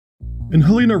In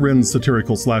Helena Wren's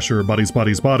satirical slasher Bodies,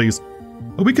 Bodies, Bodies,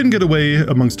 a weekend getaway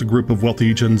amongst a group of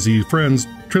wealthy Gen Z friends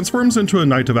transforms into a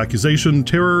night of accusation,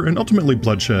 terror, and ultimately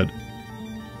bloodshed.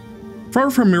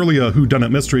 Far from merely a whodunit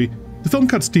mystery, the film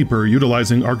cuts deeper,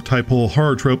 utilizing archetypal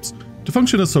horror tropes to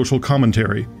function as social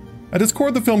commentary. At its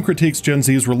core, the film critiques Gen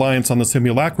Z's reliance on the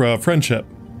simulacra of friendship,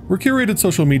 where curated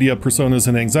social media personas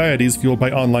and anxieties fueled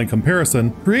by online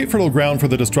comparison create fertile ground for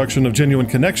the destruction of genuine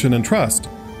connection and trust.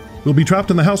 We'll be trapped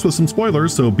in the house with some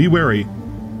spoilers, so be wary.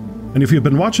 And if you've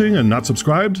been watching and not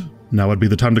subscribed, now would be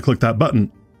the time to click that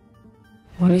button.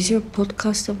 What is your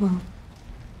podcast about?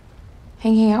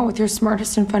 Hanging out with your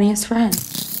smartest and funniest friend.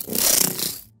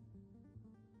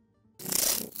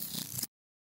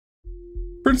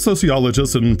 French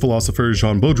sociologist and philosopher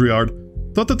Jean Baudrillard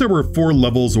thought that there were 4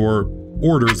 levels or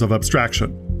orders of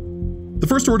abstraction. The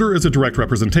first order is a direct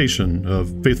representation, a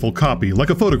faithful copy,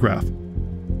 like a photograph.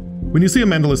 When you see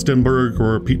Amanda Stenberg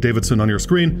or Pete Davidson on your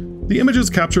screen, the images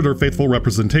captured are faithful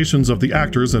representations of the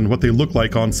actors and what they look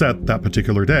like on set that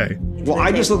particular day. Well,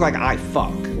 I just look like I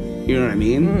fuck. You know what I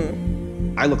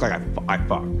mean? I look like I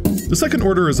fuck. The second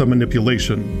order is a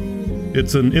manipulation.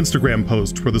 It's an Instagram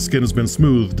post where the skin has been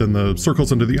smoothed and the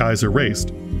circles under the eyes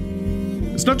erased.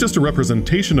 It's not just a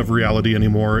representation of reality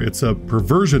anymore, it's a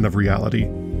perversion of reality.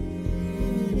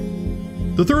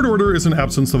 The third order is an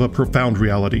absence of a profound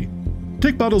reality.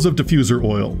 Take bottles of diffuser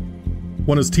oil.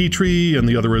 One is tea tree and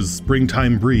the other is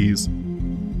springtime breeze.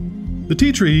 The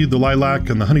tea tree, the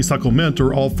lilac, and the honeysuckle mint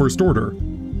are all first order.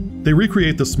 They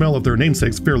recreate the smell of their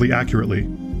namesakes fairly accurately.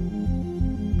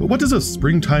 But what does a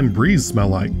springtime breeze smell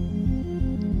like?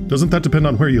 Doesn't that depend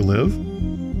on where you live?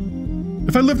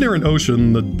 If I live near an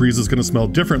ocean, the breeze is going to smell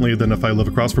differently than if I live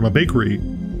across from a bakery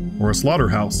or a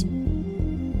slaughterhouse.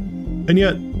 And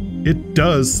yet, it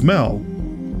does smell.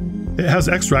 It has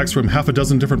extracts from half a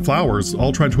dozen different flowers,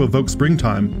 all trying to evoke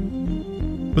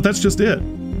springtime. But that's just it.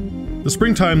 The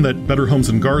springtime that Better Homes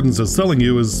and Gardens is selling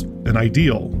you is an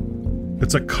ideal.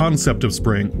 It's a concept of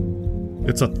spring.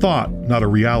 It's a thought, not a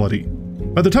reality.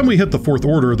 By the time we hit the fourth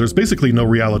order, there's basically no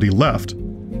reality left.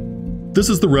 This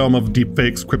is the realm of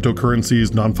deepfakes,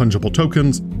 cryptocurrencies, non-fungible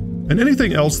tokens, and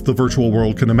anything else the virtual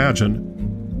world can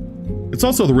imagine. It's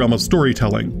also the realm of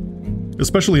storytelling,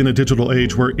 especially in a digital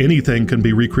age where anything can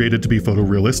be recreated to be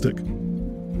photorealistic.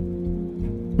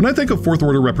 When I think of fourth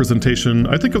order representation,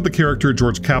 I think of the character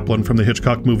George Kaplan from the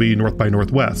Hitchcock movie North by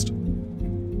Northwest.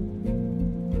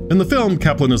 In the film,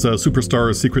 Kaplan is a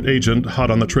superstar secret agent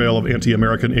hot on the trail of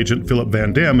anti-American agent Philip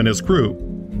Van Damme and his crew.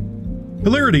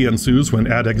 Hilarity ensues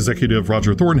when ad executive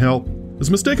Roger Thornhill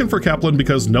is mistaken for Kaplan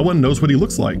because no one knows what he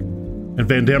looks like, and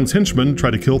Van Damme's henchmen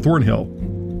try to kill Thornhill.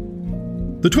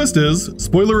 The twist is,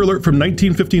 spoiler alert from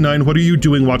 1959, what are you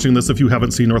doing watching this if you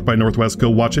haven't seen North by Northwest? Go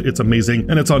watch it, it's amazing,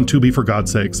 and it's on Tubi for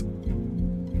God's sakes.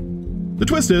 The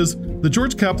twist is, that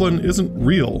George Kaplan isn't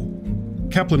real.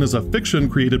 Kaplan is a fiction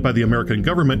created by the American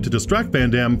government to distract Van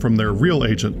Damme from their real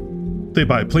agent. They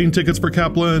buy plane tickets for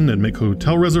Kaplan and make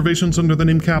hotel reservations under the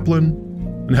name Kaplan,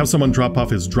 and have someone drop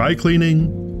off his dry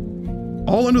cleaning,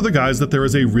 all under the guise that there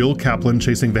is a real Kaplan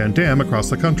chasing Van Damme across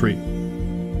the country.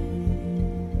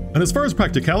 And as far as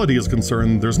practicality is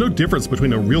concerned, there's no difference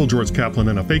between a real George Kaplan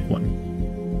and a fake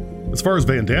one. As far as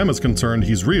Van Damme is concerned,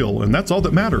 he's real, and that's all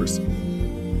that matters.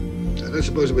 I don't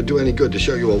suppose it would do any good to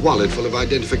show you a wallet full of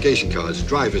identification cards,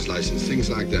 driver's license, things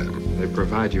like that. They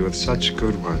provide you with such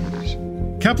good ones.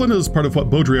 Kaplan is part of what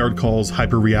Baudrillard calls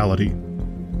hyperreality,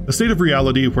 a state of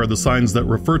reality where the signs that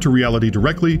refer to reality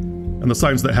directly and the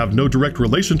signs that have no direct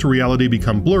relation to reality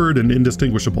become blurred and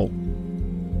indistinguishable,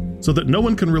 so that no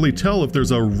one can really tell if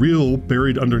there's a real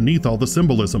buried underneath all the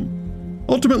symbolism.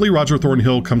 Ultimately, Roger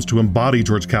Thornhill comes to embody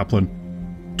George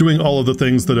Kaplan, doing all of the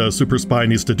things that a super spy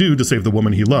needs to do to save the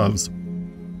woman he loves.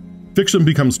 Fiction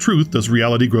becomes truth as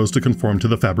reality grows to conform to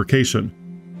the fabrication.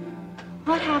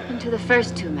 What happened to the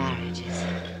first 2 marriages?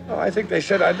 Oh, I think they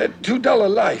said I led too dull a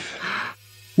life.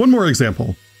 One more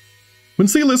example. When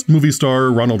C-list movie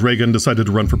star Ronald Reagan decided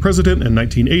to run for president in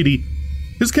 1980,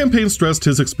 his campaign stressed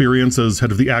his experience as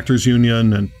head of the Actors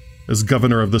Union and as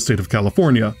governor of the state of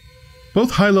California,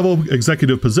 both high-level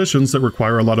executive positions that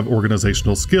require a lot of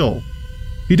organizational skill.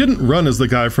 He didn't run as the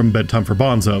guy from Bedtime for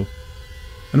Bonzo.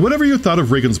 And whatever you thought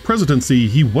of Reagan's presidency,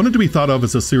 he wanted to be thought of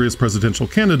as a serious presidential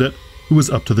candidate who was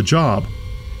up to the job.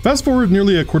 Fast forward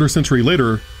nearly a quarter century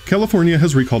later, California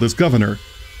has recalled his governor,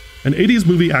 and 80s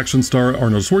movie action star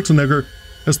Arnold Schwarzenegger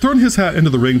has thrown his hat into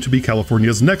the ring to be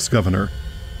California's next governor.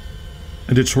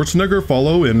 And did Schwarzenegger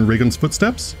follow in Reagan's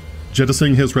footsteps,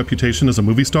 jettisoning his reputation as a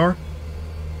movie star?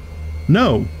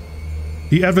 No.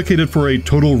 He advocated for a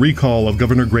total recall of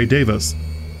Governor Gray Davis.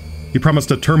 He promised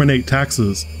to terminate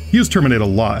taxes. He used terminate a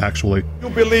lot, actually. You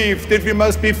believe that we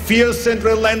must be fierce and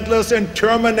relentless and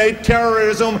terminate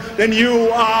terrorism, then you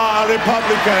are a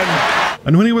Republican.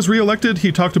 And when he was re-elected,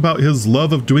 he talked about his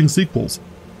love of doing sequels.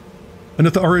 And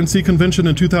at the RNC convention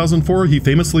in 2004, he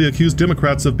famously accused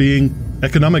Democrats of being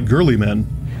economic girly men.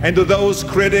 And to those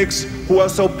critics who are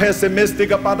so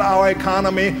pessimistic about our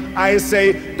economy, I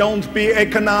say, don't be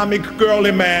economic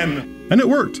girly men. And it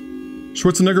worked.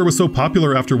 Schwarzenegger was so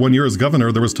popular after 1 year as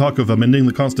governor, there was talk of amending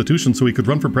the Constitution so he could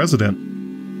run for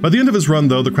president. By the end of his run,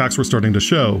 though, the cracks were starting to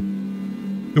show.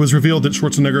 It was revealed that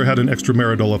Schwarzenegger had an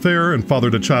extramarital affair and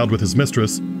fathered a child with his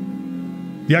mistress.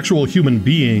 The actual human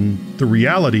being, the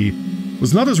reality,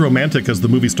 was not as romantic as the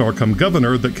movie star come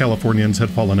governor that Californians had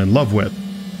fallen in love with.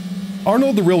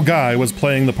 Arnold, the real guy, was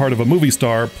playing the part of a movie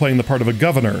star, playing the part of a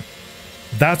governor.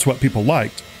 That's what people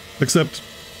liked. Except,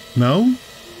 no,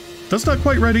 that's not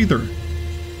quite right either.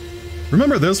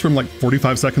 Remember this from like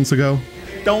 45 seconds ago?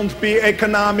 Don't be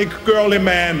economic girly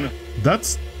man.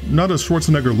 That's not a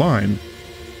Schwarzenegger line.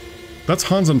 That's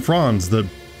Hans and Franz, the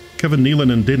Kevin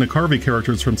Nealon and Dana Carvey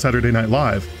characters from Saturday Night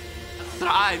Live. That's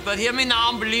right, but hear me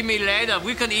now and believe me later.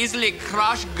 We can easily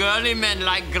crush girly men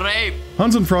like grape.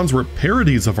 Hans and Franz were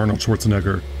parodies of Arnold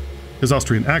Schwarzenegger, his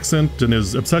Austrian accent and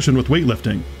his obsession with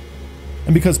weightlifting.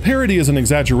 And because parody is an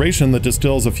exaggeration that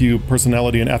distills a few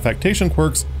personality and affectation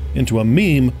quirks into a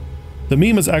meme, the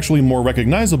meme is actually more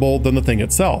recognizable than the thing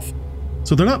itself.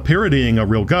 So they're not parodying a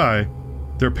real guy,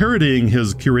 they're parodying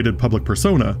his curated public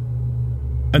persona.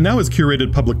 And now his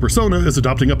curated public persona is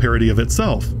adopting a parody of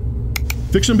itself.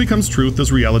 Fiction becomes truth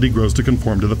as reality grows to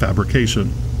conform to the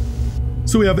fabrication.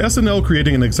 So we have SNL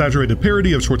creating an exaggerated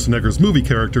parody of Schwarzenegger's movie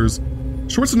characters,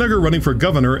 Schwarzenegger running for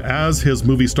governor as his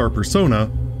movie star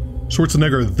persona,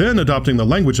 Schwarzenegger then adopting the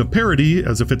language of parody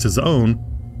as if it's his own,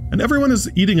 and everyone is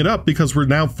eating it up because we're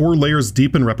now 4 layers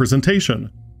deep in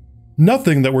representation.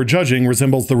 Nothing that we're judging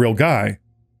resembles the real guy.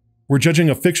 We're judging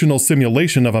a fictional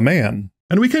simulation of a man.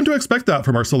 And we came to expect that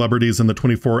from our celebrities in the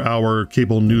 24-hour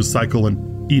cable news cycle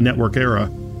and e-network era.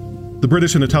 The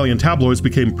British and Italian tabloids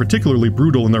became particularly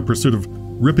brutal in their pursuit of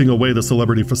ripping away the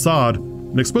celebrity facade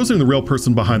and exposing the real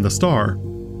person behind the star.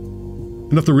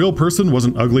 And if the real person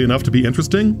wasn't ugly enough to be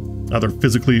interesting, either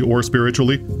physically or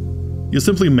spiritually, you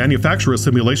simply manufacture a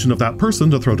simulation of that person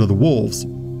to throw to the wolves.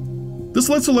 This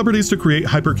led celebrities to create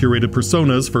hyper-curated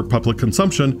personas for public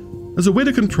consumption as a way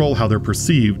to control how they're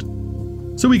perceived.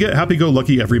 So we get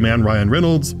happy-go-lucky everyman Ryan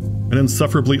Reynolds, and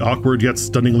insufferably awkward yet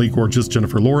stunningly gorgeous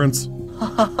Jennifer Lawrence.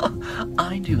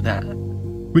 I do that.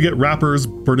 We get rappers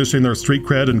burnishing their street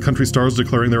cred and country stars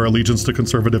declaring their allegiance to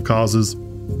conservative causes.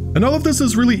 And all of this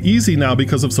is really easy now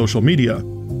because of social media.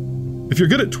 If you're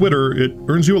good at Twitter, it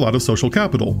earns you a lot of social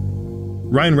capital.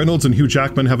 Ryan Reynolds and Hugh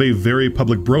Jackman have a very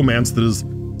public bromance that is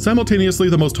simultaneously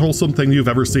the most wholesome thing you've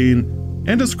ever seen,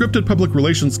 and a scripted public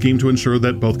relations scheme to ensure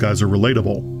that both guys are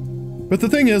relatable. But the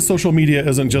thing is, social media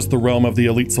isn't just the realm of the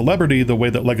elite celebrity the way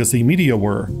that legacy media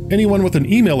were. Anyone with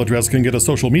an email address can get a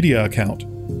social media account.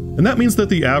 And that means that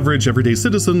the average everyday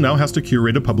citizen now has to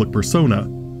curate a public persona.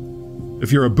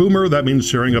 If you're a boomer, that means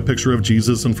sharing a picture of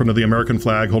Jesus in front of the American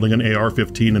flag holding an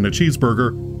AR-15 and a cheeseburger,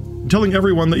 and telling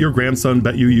everyone that your grandson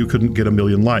bet you couldn't get 1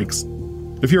 million likes.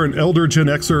 If you're an elder Gen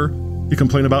Xer, you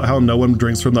complain about how no one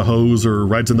drinks from the hose or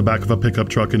rides in the back of a pickup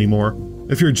truck anymore.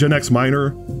 If you're a Gen X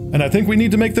minor, and I think we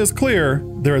need to make this clear,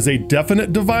 there is a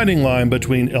definite dividing line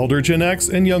between elder Gen X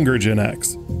and younger Gen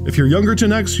X. If you're younger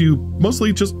Gen X, you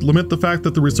mostly just lament the fact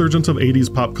that the resurgence of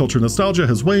 80s pop culture nostalgia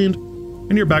has waned,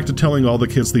 and you're back to telling all the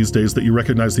kids these days that you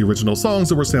recognize the original songs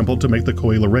that were sampled to make the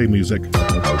Coi Leray music.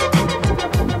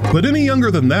 But any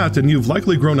younger than that, and you've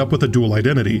likely grown up with a dual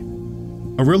identity.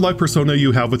 A real-life persona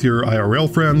you have with your IRL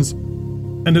friends,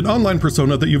 and an online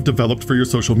persona that you've developed for your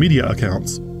social media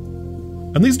accounts.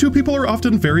 And these two people are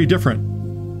often very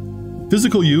different.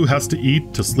 Physical you has to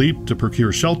eat, to sleep, to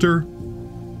procure shelter.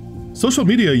 Social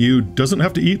media you doesn't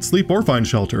have to eat, sleep, or find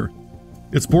shelter.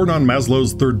 It's born on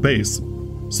Maslow's third base,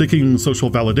 seeking social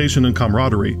validation and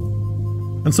camaraderie.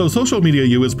 And so social media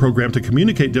you is programmed to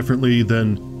communicate differently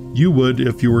than you would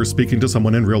if you were speaking to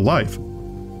someone in real life.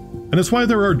 And it's why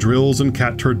there are drills and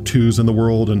cat turd 2s in the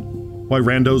world, and why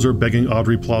randos are begging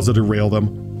Audrey Plaza to rail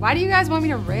them. Why do you guys want me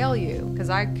to rail you? Because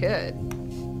I could.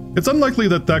 It's unlikely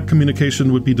that that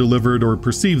communication would be delivered or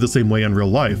perceived the same way in real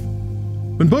life.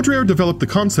 When Baudrillard developed the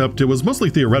concept, it was mostly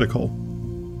theoretical.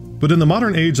 But in the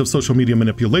modern age of social media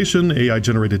manipulation,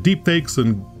 AI-generated deepfakes,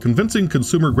 and convincing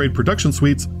consumer-grade production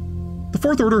suites, the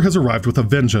Fourth Order has arrived with a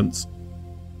vengeance.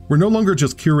 We're no longer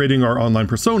just curating our online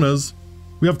personas,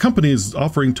 we have companies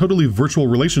offering totally virtual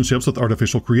relationships with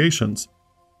artificial creations.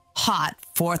 Hot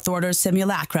Fourth Order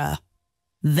Simulacra.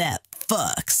 That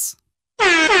fucks.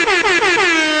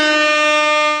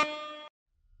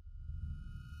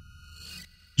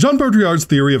 Jean Baudrillard's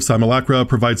theory of Simulacra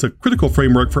provides a critical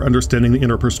framework for understanding the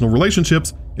interpersonal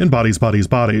relationships in bodies.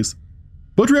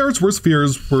 Baudrillard's worst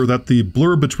fears were that the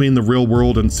blur between the real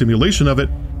world and simulation of it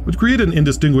would create an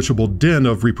indistinguishable den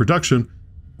of reproduction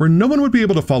where no one would be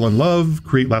able to fall in love,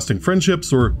 create lasting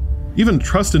friendships, or even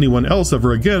trust anyone else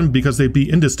ever again because they'd be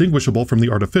indistinguishable from the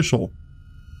artificial.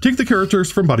 Take the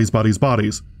characters from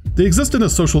Bodies. They exist in a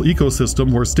social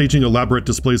ecosystem where staging elaborate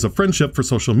displays of friendship for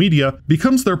social media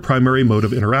becomes their primary mode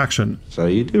of interaction. So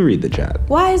you do read the chat.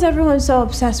 Why is everyone so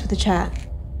obsessed with the chat?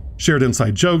 Shared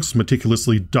inside jokes,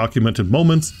 meticulously documented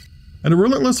moments, and a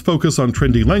relentless focus on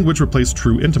trendy language replace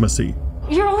true intimacy.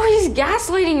 You're always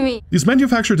gaslighting me. These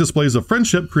manufactured displays of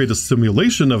friendship create a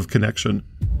simulation of connection,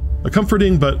 a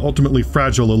comforting but ultimately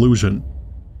fragile illusion.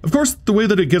 Of course, the way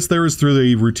that it gets there is through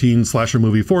the routine slasher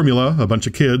movie formula. A bunch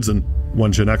of kids, and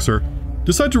one Gen Xer,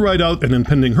 decide to ride out an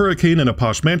impending hurricane in a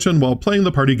posh mansion while playing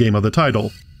the party game of the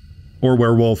title. Or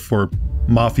werewolf, or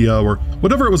mafia, or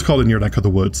whatever it was called in your neck of the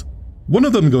woods. One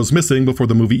of them goes missing before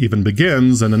the movie even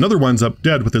begins, and another winds up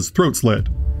dead with his throat slit,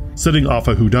 setting off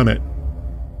a whodunit.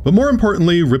 But more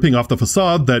importantly, ripping off the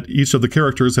facade that each of the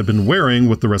characters had been wearing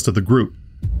with the rest of the group.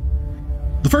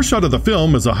 The first shot of the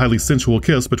film is a highly sensual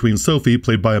kiss between Sophie,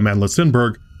 played by Amanda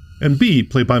Stenberg, and Bee,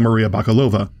 played by Maria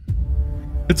Bakalova.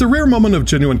 It's a rare moment of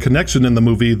genuine connection in the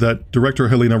movie that director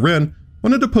Helena Wren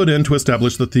wanted to put in to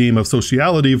establish the theme of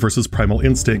sociality versus primal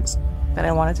instincts. But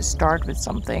I wanted to start with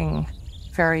something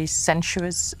very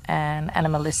sensuous and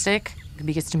animalistic,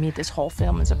 because to me this whole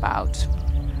film is about,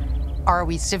 are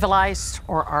we civilized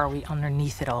or are we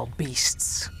underneath it all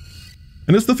beasts?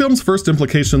 And it's the film's first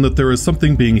implication that there is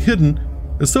something being hidden,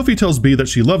 as Sophie tells Bee that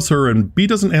she loves her and Bee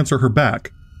doesn't answer her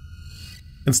back.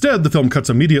 Instead, the film cuts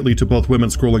immediately to both women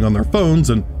scrolling on their phones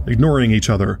and ignoring each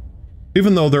other,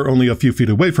 even though they're only a few feet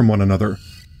away from one another.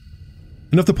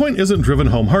 And if the point isn't driven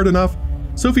home hard enough,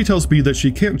 Sophie tells Bee that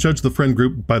she can't judge the friend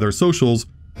group by their socials.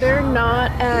 They're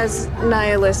not as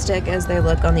nihilistic as they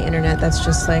look on the internet. That's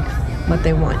just like what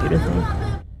they want you to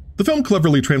think. The film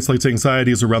cleverly translates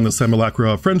anxieties around the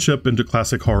simulacra of friendship into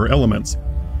classic horror elements.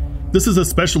 This is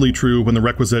especially true when the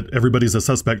requisite everybody's a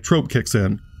suspect trope kicks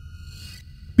in.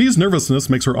 Bee's nervousness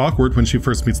makes her awkward when she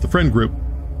first meets the friend group,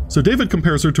 so David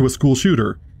compares her to a school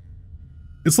shooter.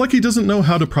 It's like he doesn't know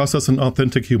how to process an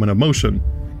authentic human emotion,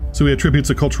 so he attributes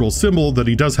a cultural symbol that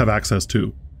he does have access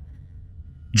to.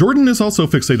 Jordan is also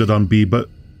fixated on Bee, but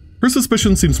her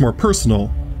suspicion seems more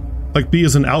personal, like Bee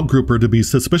is an outgrouper to be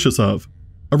suspicious of.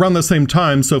 Around the same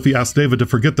time, Sophie asks David to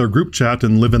forget their group chat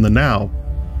and live in the now,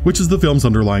 which is the film's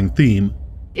underlying theme.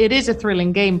 It is a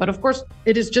thrilling game, but of course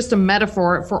it is just a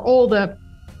metaphor for all the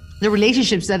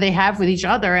relationships that they have with each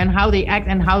other and how they act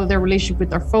and how their relationship with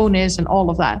their phone is and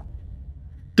all of that.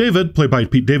 David, played by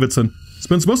Pete Davidson,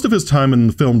 spends most of his time in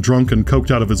the film drunk and coked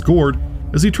out of his gourd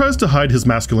as he tries to hide his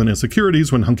masculine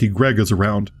insecurities when hunky Greg is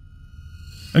around.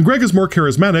 And Greg is more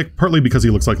charismatic, partly because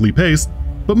he looks like Lee Pace,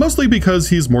 but mostly because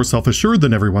he's more self-assured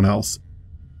than everyone else.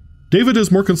 David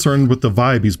is more concerned with the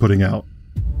vibe he's putting out.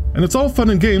 And it's all fun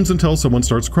and games until someone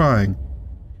starts crying.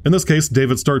 In this case,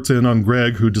 David starts in on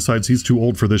Greg, who decides he's too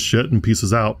old for this shit and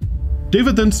pieces out.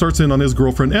 David then starts in on his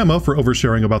girlfriend Emma for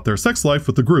oversharing about their sex life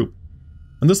with the group.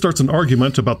 And this starts an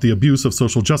argument about the abuse of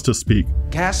social justice speak.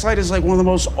 Gaslight is like one of the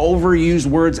most overused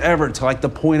words ever, to like the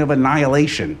point of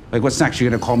annihilation. Like, what's next?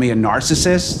 You're gonna call me a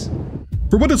narcissist?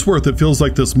 For what it's worth, it feels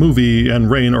like this movie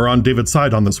and Rain are on David's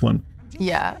side on this one.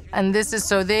 Yeah, and this is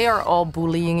so they are all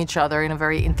bullying each other in a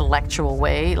very intellectual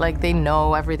way. Like, they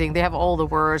know everything. They have all the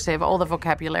words, they have all the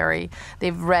vocabulary,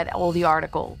 they've read all the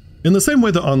articles. In the same way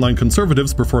that online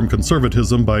conservatives perform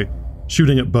conservatism by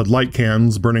shooting at Bud Light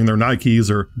cans, burning their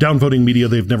Nikes, or downvoting media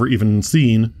they've never even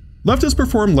seen, leftists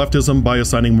perform leftism by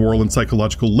assigning moral and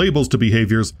psychological labels to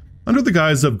behaviors under the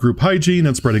guise of group hygiene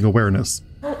and spreading awareness.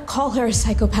 Don't call her a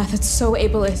psychopath, it's so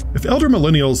ableist. If elder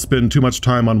millennials spend too much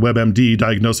time on WebMD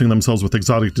diagnosing themselves with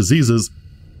exotic diseases,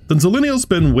 then zillennials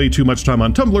spend way too much time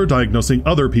on Tumblr diagnosing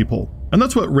other people. And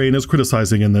that's what Rain is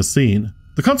criticizing in this scene.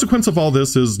 The consequence of all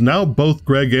this is now both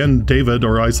Greg and David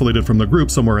are isolated from the group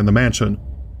somewhere in the mansion.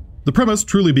 The premise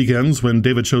truly begins when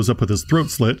David shows up with his throat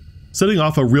slit, setting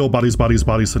off a real bodies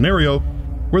scenario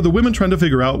where the women trying to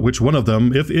figure out which one of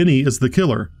them, if any, is the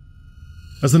killer.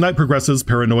 As the night progresses,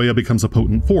 paranoia becomes a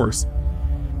potent force.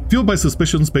 Fueled by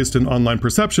suspicions based in online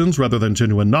perceptions rather than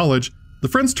genuine knowledge, the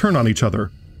friends turn on each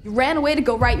other. You ran away to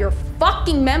go write your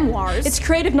fucking memoirs. It's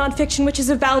creative nonfiction, which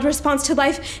is a valid response to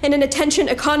life and an attention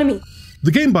economy.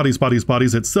 The game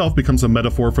Bodies itself becomes a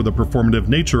metaphor for the performative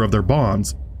nature of their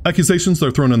bonds. Accusations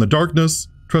are thrown in the darkness,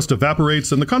 trust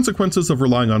evaporates, and the consequences of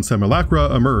relying on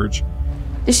Simulacra emerge.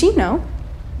 Does she know?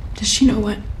 Does she know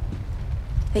what?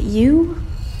 That you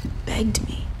begged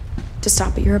me to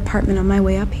stop at your apartment on my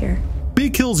way up here. B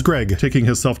kills Greg, taking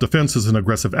his self-defense as an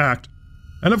aggressive act.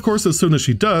 And of course, as soon as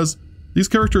she does, these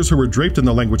characters who were draped in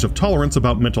the language of tolerance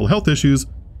about mental health issues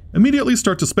immediately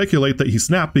start to speculate that he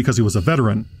snapped because he was a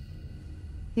veteran.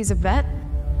 He's a vet?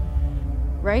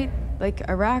 Right? Like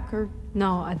Iraq or...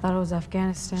 No, I thought it was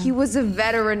Afghanistan. He was a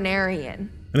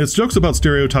veterinarian. And it's jokes about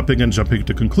stereotyping and jumping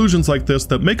to conclusions like this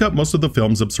that make up most of the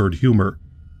film's absurd humor.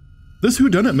 This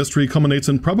whodunit mystery culminates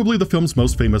in probably the film's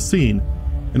most famous scene,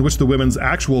 in which the women's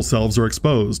actual selves are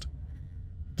exposed.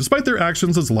 Despite their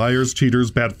actions as liars,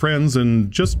 cheaters, bad friends,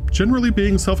 and just generally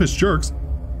being selfish jerks,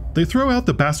 they throw out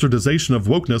the bastardization of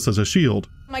wokeness as a shield.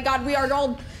 Oh my God, we are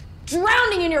all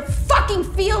drowning in your fucking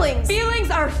feelings. Feelings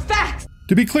are facts.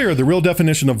 To be clear, the real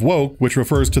definition of woke, which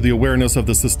refers to the awareness of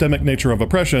the systemic nature of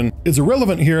oppression, is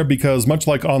irrelevant here because, much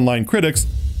like online critics,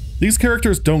 these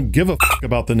characters don't give a fuck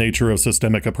about the nature of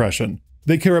systemic oppression.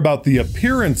 They care about the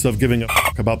appearance of giving a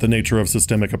fuck about the nature of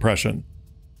systemic oppression.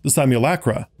 The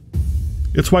simulacra.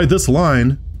 It's why this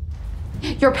line,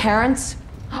 Your parents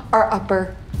are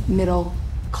upper middle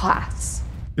class,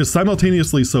 is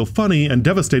simultaneously so funny and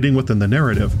devastating within the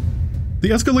narrative. The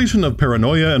escalation of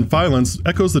paranoia and violence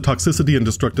echoes the toxicity and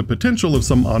destructive potential of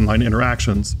some online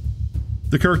interactions.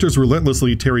 The characters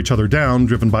relentlessly tear each other down,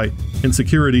 driven by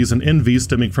insecurities and envy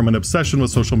stemming from an obsession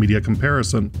with social media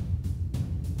comparison.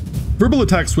 Verbal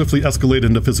attacks swiftly escalate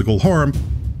into physical harm,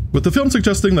 with the film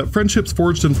suggesting that friendships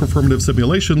forged in performative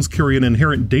simulations carry an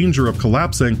inherent danger of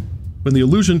collapsing when the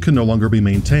illusion can no longer be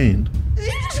maintained. Did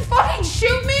you just fucking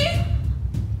shoot me?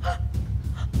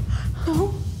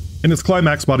 No. In its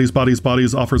climax, Bodies, Bodies,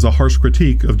 Bodies offers a harsh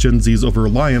critique of Gen Z's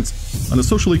over-reliance on a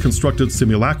socially constructed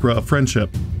simulacra of friendship.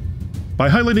 By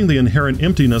highlighting the inherent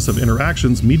emptiness of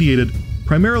interactions mediated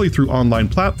primarily through online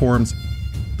platforms,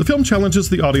 the film challenges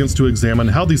the audience to examine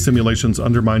how these simulations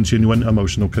undermine genuine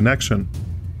emotional connection.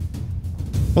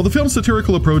 While the film's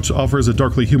satirical approach offers a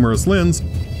darkly humorous lens,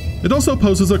 it also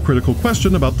poses a critical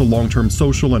question about the long-term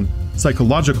social and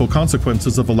psychological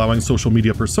consequences of allowing social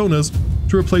media personas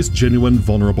to replace genuine,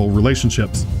 vulnerable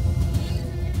relationships.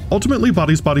 Ultimately,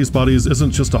 Bodies, Bodies, Bodies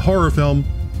isn't just a horror film,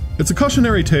 it's a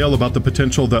cautionary tale about the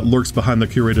potential that lurks behind the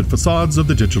curated facades of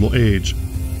the digital age.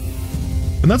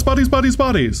 And that's Bodies, Bodies,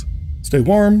 Bodies! Stay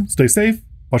warm, stay safe,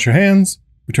 wash your hands,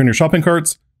 return your shopping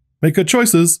carts, make good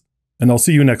choices, and I'll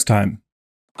see you next time.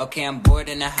 Okay, I'm bored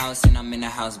in the house and I'm in the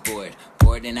house bored.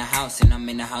 Bored in the house and I'm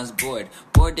in the house bored.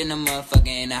 Bored in the motherfucker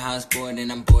in the house bored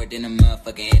and I'm bored in the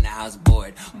motherfucker in the house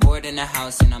bored. Bored in the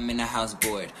house and I'm in the house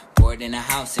bored. Bored in the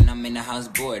house and I'm in the house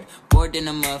bored. Bored in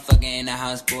the motherfucker in the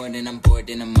house bored and I'm bored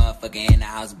in the motherfucker in the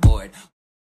house bored.